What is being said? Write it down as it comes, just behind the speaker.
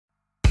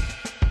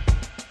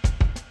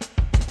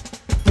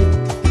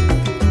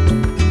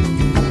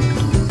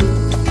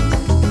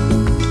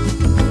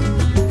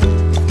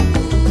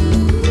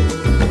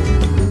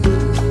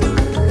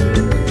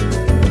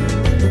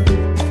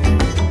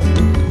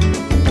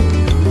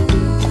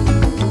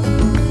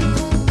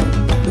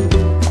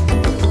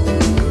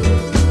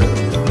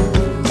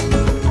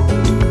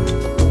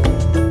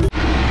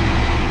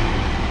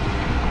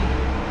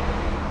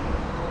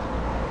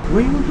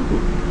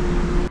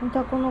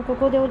こ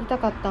こで降りた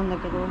かったんだ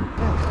けど、こ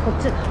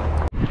っちだ。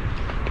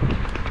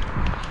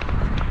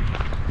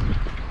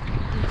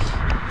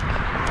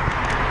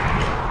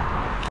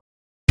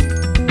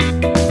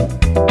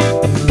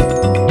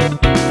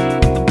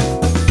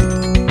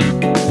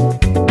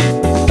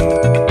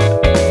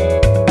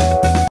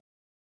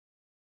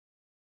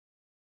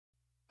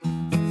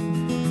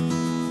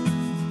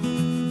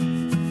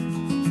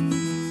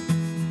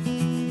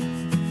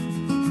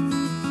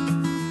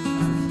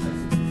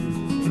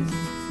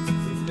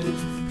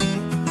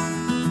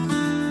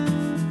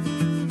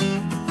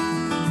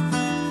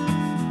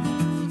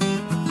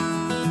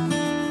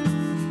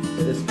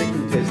The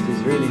speaking test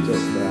is really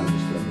just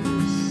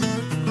levels.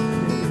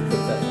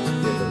 Put that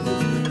together.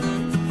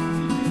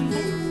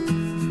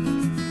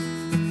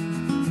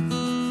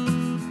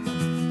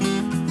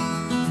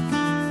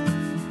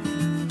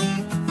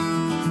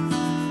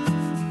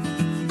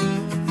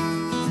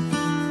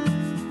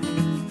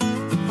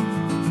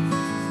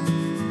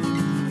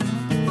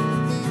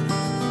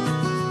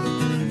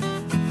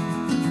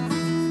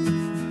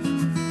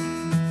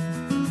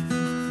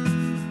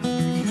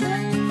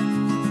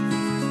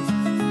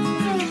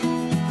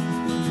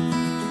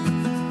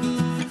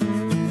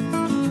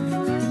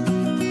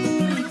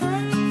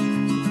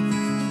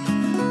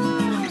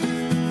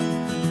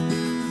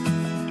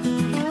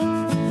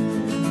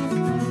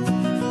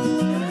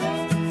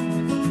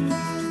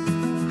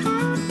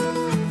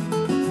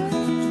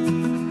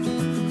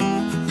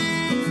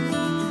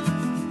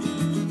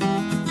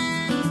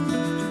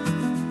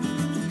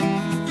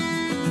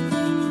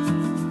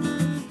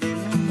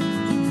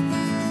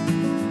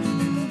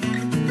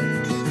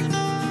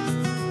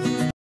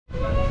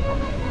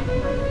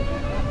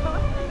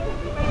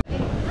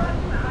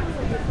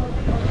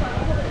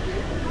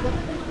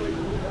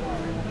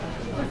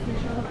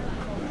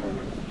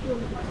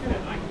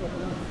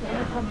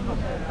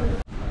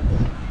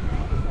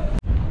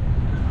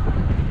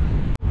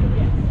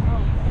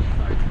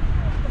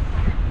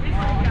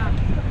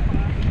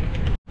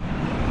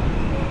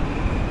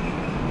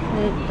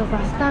バ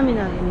スターミ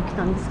ナルに来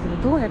たんですけど、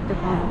どうやって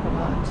買うのか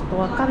がちょっと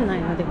分かんな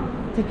いので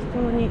適当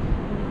に行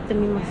って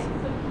みます。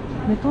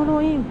メト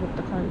ロインフォって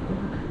書いてある。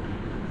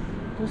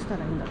どうした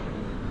らいいんだろう。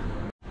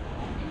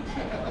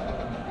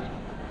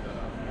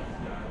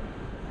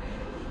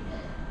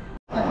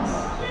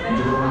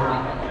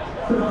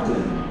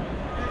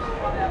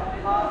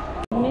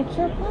Make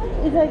sure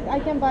is like I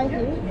can buy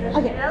here.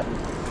 Okay.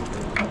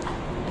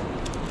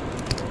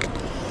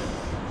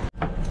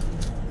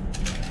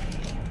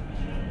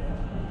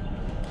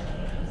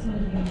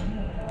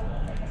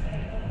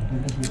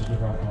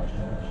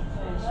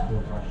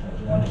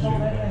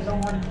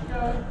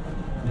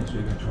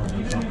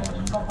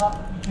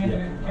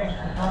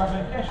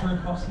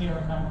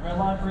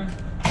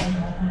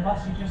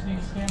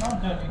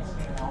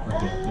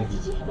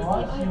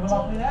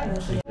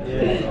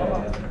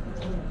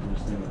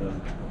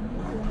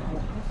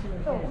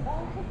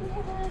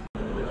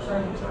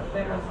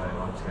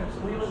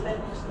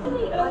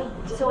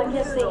 So I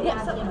guess they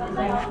have them if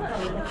they're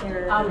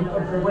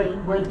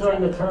we're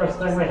doing the tourist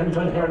thing. We haven't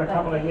been here in a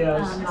couple of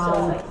years.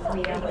 so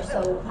like 3 hours.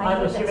 So I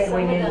I'm know that assuming some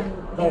we of need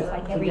them those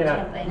like to every get 10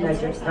 a minutes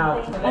or magic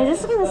card. something. I'm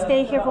just gonna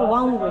stay here for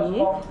 1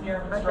 week.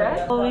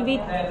 Okay. Or maybe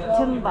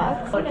 $10.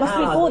 Must be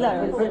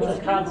 $4. We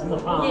purchased cards in the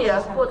past.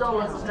 Yeah,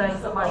 $4 a day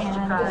for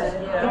MasterCard.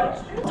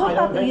 Yeah. Top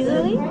up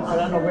easily? I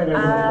don't know whether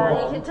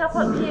You can top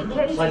up to your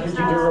cash Like, did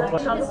you do a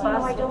replace- on the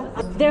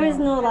bus. There is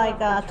no like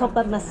top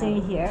up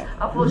machine here.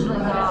 Unfortunately,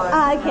 no.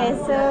 Ah, okay,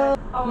 so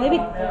maybe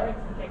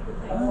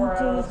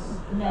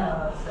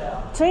No.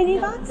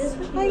 $20,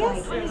 I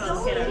guess.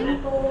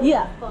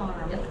 Yeah. Farm.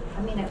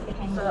 I mean, it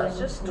can So it's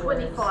just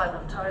 25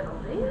 in total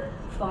there.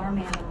 farm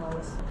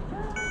animals.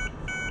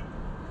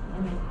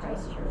 And then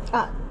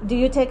Christchurch. Do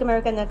you take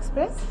American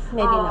Express?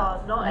 Maybe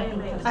not. Not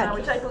Amex. No,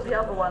 we take all the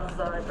other ones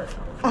though, but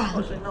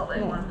unfortunately not that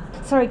Yeah. one.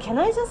 Sorry, can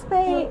I just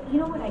pay? You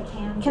know what I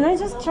can? Can I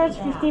just charge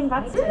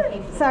 $15?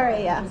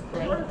 Sorry, yeah. Do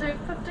you want to do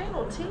 15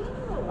 or 10?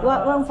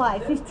 Or One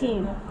 5,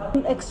 15.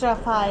 Extra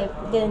 5,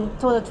 then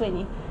total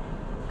 20.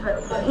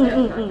 Total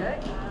 20, okay.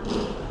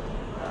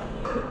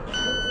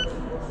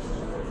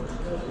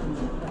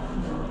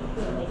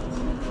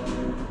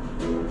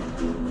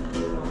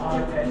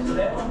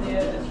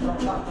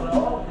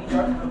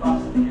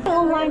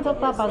 Online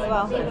top up as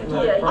well.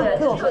 Yeah,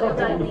 Cool. just put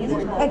your name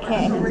in.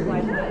 Okay.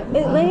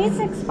 When it's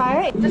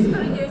expired, Just got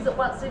to use it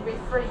once every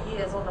 3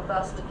 years on the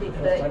bus to keep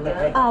it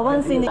active.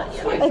 once in.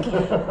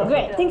 Okay,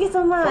 great. Thank you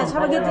so much.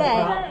 Have a good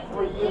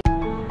day.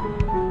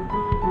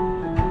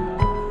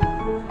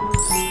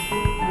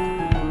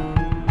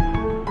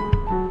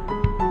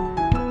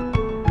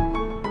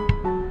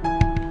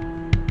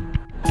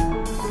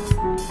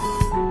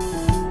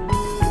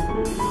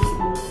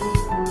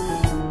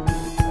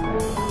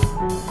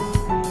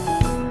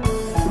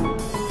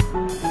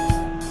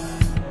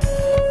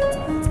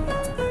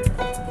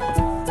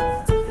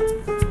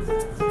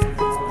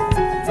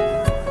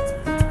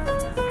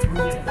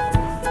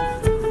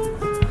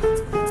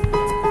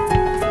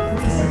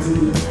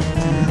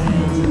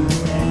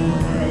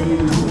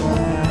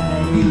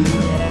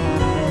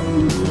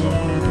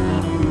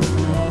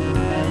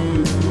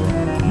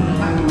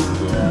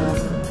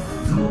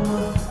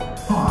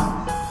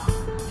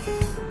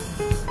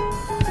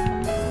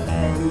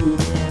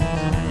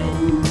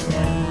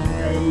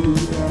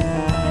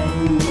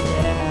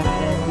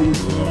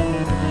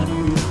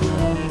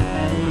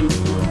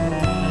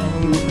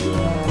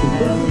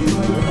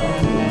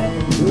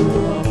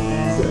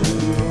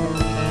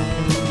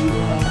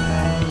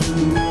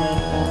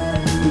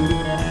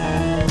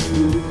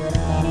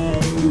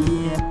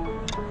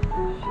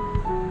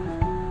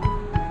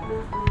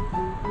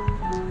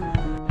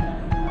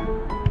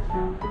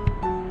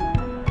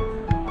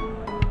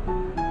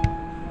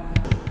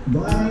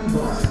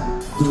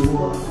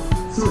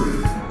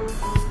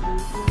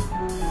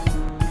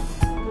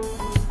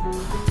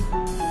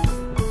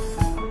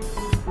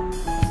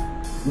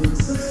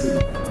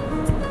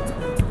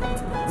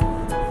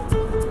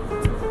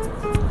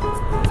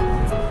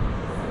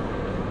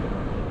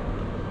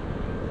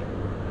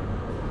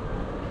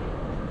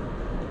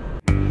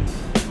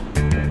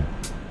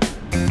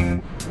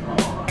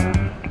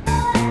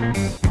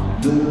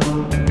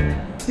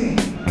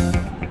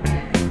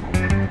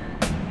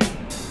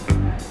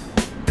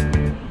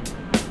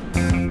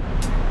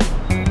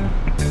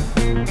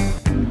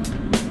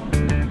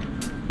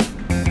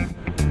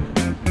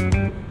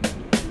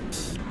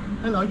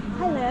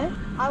 Hello.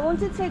 I want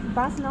to take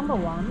bus number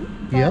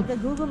 1. But Yep. the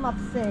Google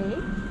Maps say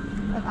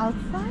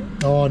outside.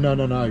 Oh, no,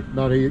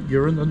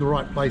 you're in the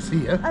right place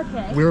here.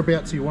 Okay.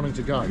 Whereabouts are you wanting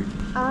to go?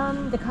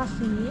 The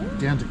Kashmir.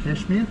 Down to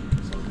Kashmir?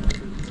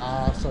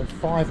 So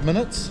 5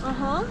 minutes.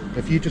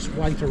 If you just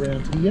wait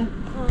around here,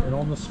 and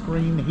on the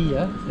screen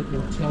here, it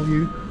will tell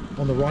you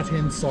on the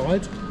right-hand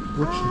side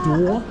which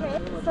door. Okay.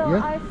 So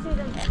Yeah. I see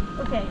them.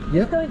 Okay.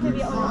 Yep. It's going to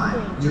be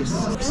on the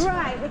screen. Yes.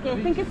 Right.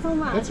 Okay. Thank you so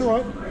much. That's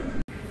all right.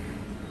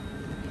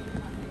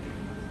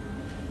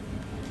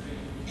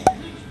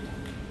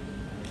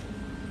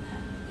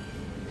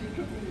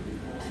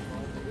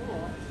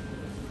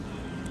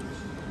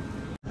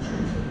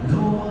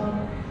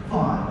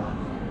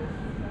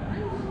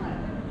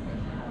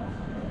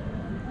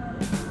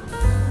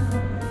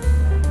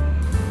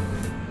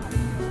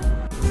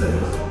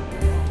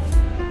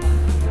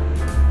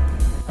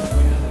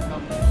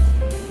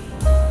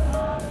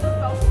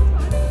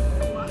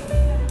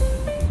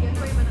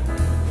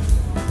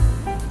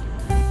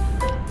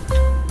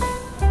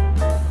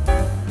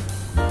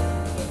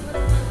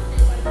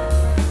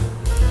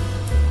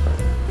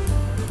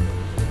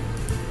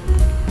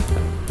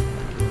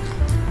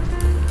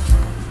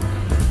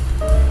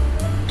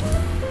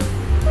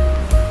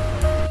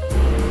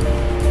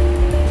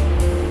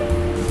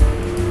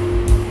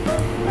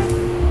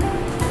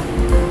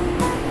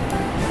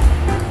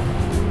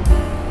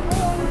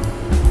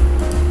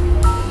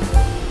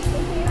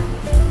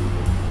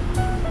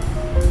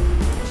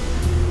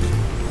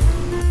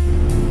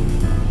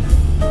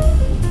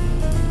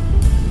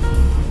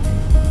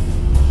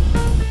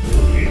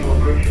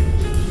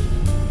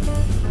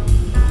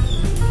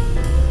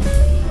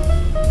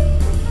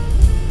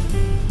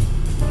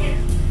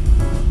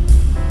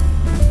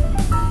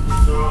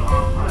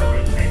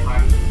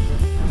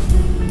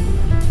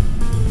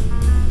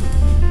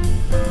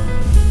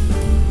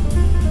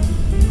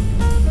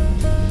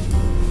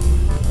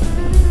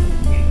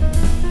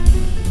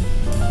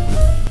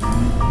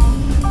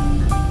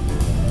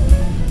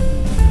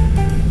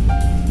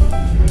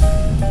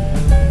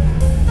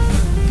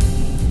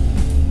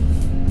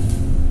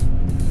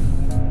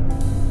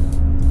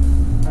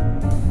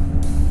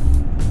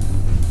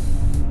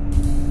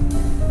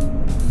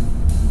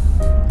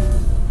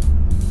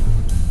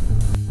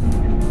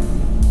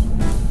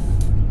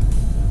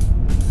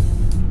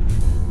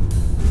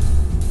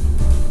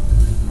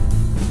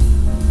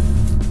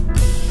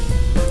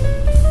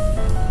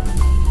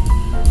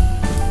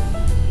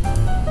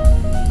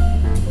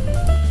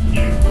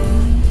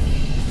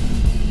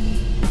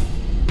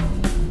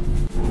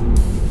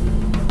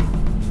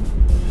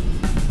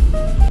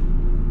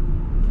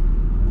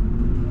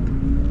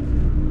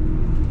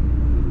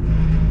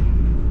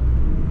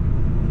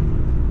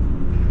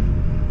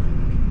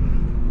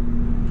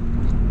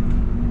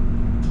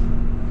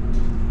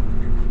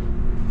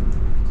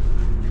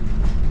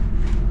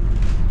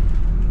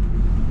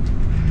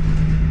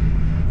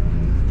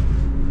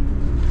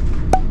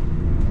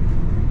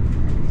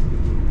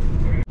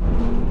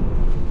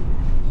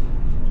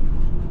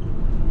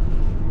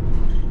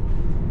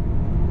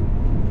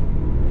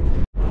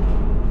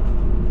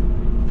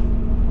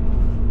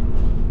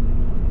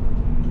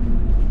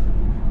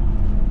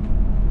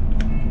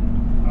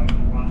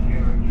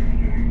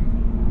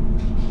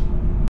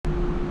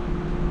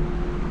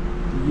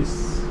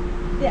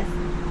 Yes.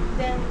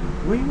 Then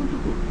Where you want to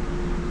go?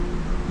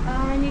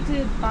 I need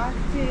to back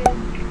to.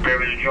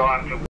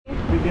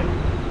 We get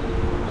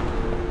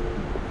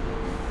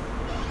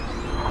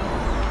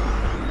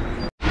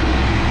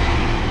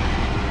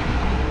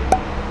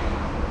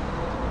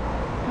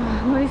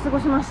乗り過ご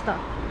しました。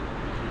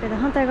で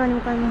反対側に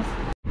向かいます。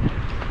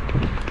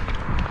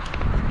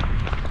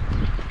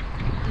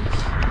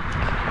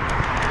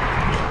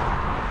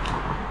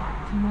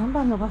何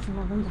番のバス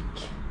乗るんだっ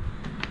け。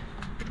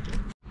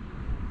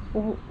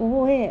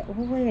OA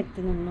っ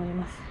てのに乗り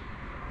ます。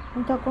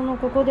本当は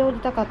ここで降り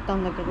たかった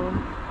んだけど、こ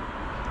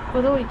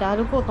こで降りて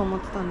歩こうと思っ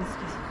てたんです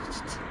けど、ち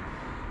ょっと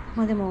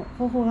まあでも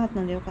方法があった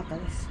のでよかった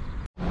です。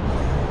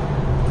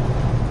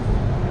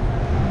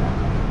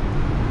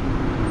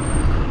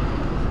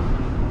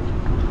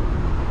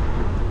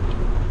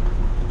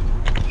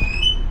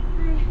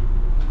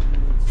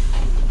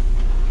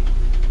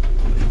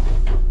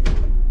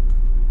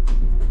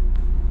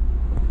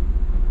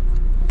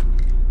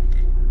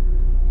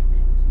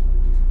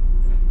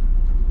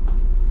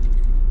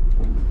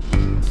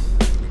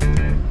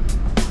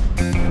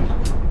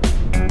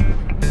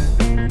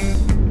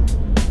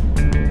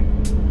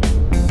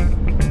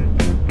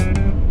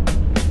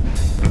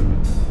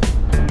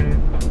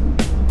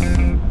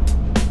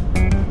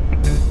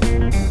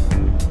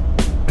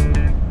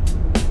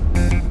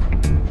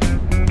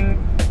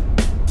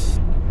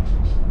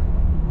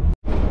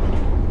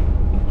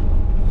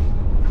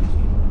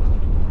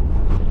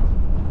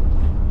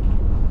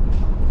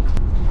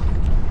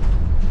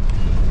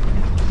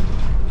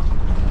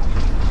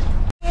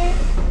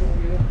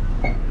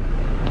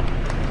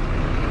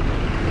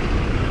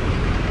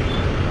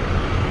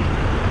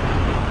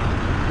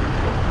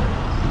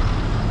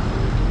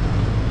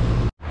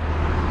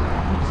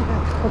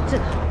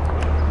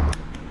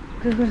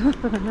Google マッ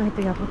プがない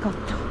とやばかっ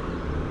た。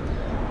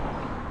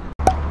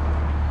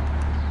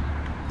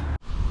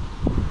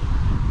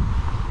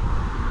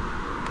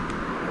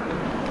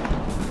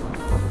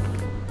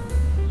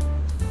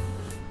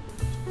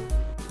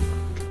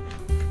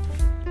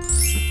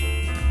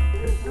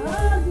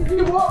Did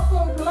you walk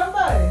from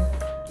Colombo?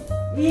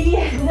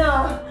 Yeah,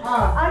 no.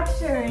 Ah.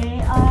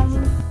 Actually,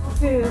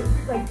 to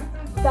like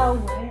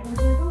down way. I was like,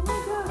 oh my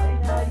god,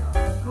 and I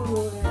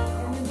Googled it,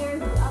 and then there's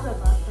the other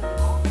bus.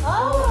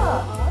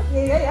 Ah.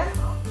 Yeah, yeah,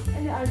 yeah.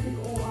 And then I did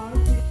OR.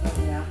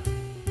 Yeah.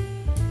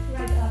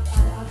 Right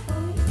after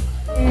me.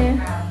 And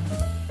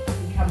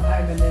You come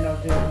home and then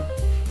I'll do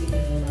the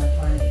Israelite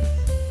Chinese.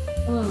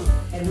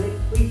 And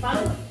we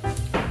fund them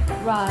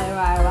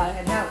right.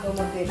 and help them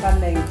with their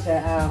funding to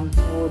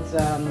towards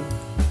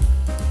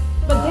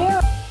But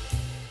they're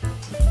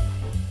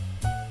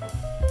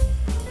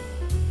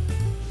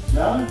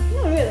No? not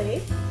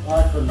really. I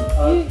couldn't.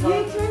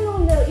 You turn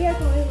on the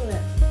aircon, isn't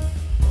it?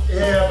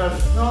 Yeah, but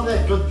it's not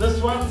that good.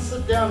 This one,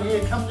 sit down here,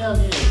 come down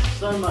here. It's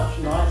so much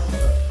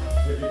nicer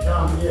if you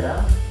come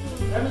here.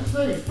 Have a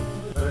seat.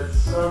 But it's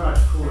so much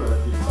cooler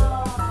if you sit.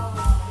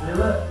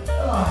 Feel it?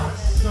 Oh,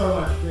 it's so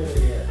much better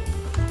here.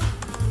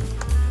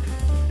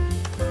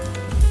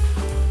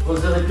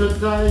 Was it a good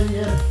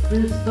day,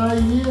 first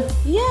day here?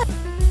 Yeah.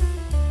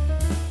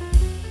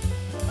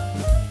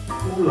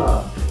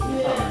 Cooler.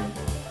 Yeah.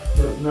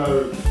 There's no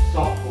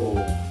sock or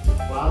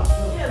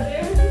plaster. Yeah,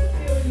 there's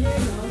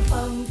still,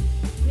 some,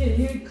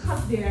 you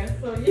cut there,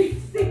 so you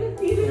still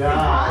see the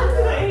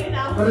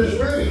Yeah. But it's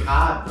very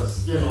hard to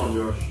skin on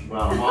your,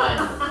 well,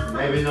 mine.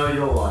 Maybe not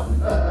your one.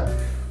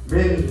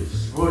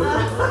 Men's wood.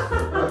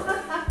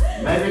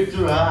 Maybe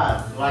too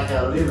hard, like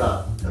a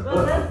leather.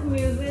 Well, that's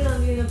New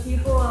Zealand,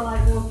 people are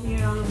like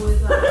walking around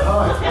with like,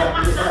 Oh,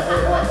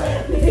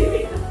 yeah.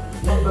 maybe.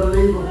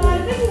 Unbelievable. I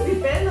think it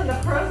depends on the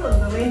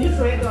person, when you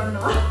sweat or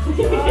not.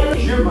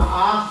 Gym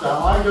after,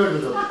 I go to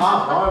the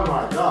pub, oh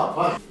my god.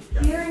 What?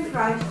 Here in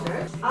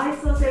Christchurch, I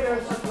saw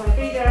several shops like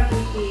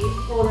 $3.50,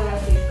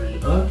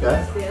 $4.50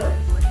 Okay. still.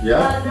 Yeah.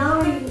 But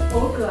now in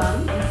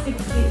Auckland,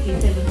 it's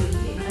 $6.50,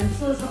 $7.50. I'm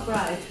so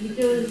surprised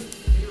because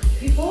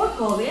before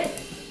COVID,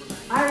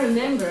 I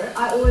remember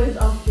I always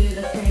opted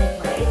the same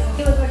place.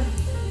 It was like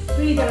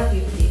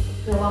 $3.50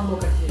 for one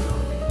mochaccino.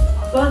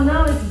 But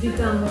now it's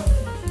become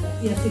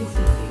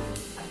 $6.50.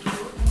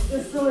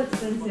 It's so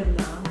expensive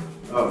now.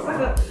 Oh, It's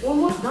like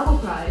almost double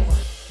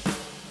price.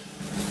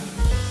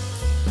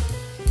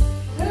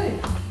 Hey.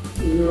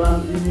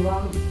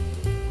 Anyone?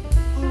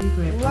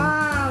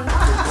 Wow.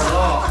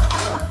 Oh.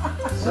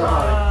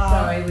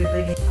 Sorry, we're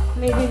thinking.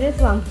 Maybe this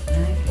one.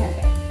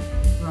 Okay.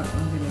 Right,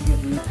 I'm gonna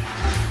give you.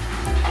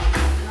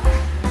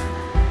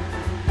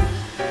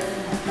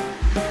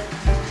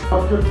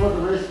 Not good for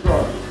the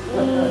restaurant.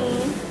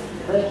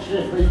 That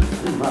chef eats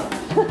too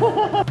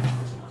much.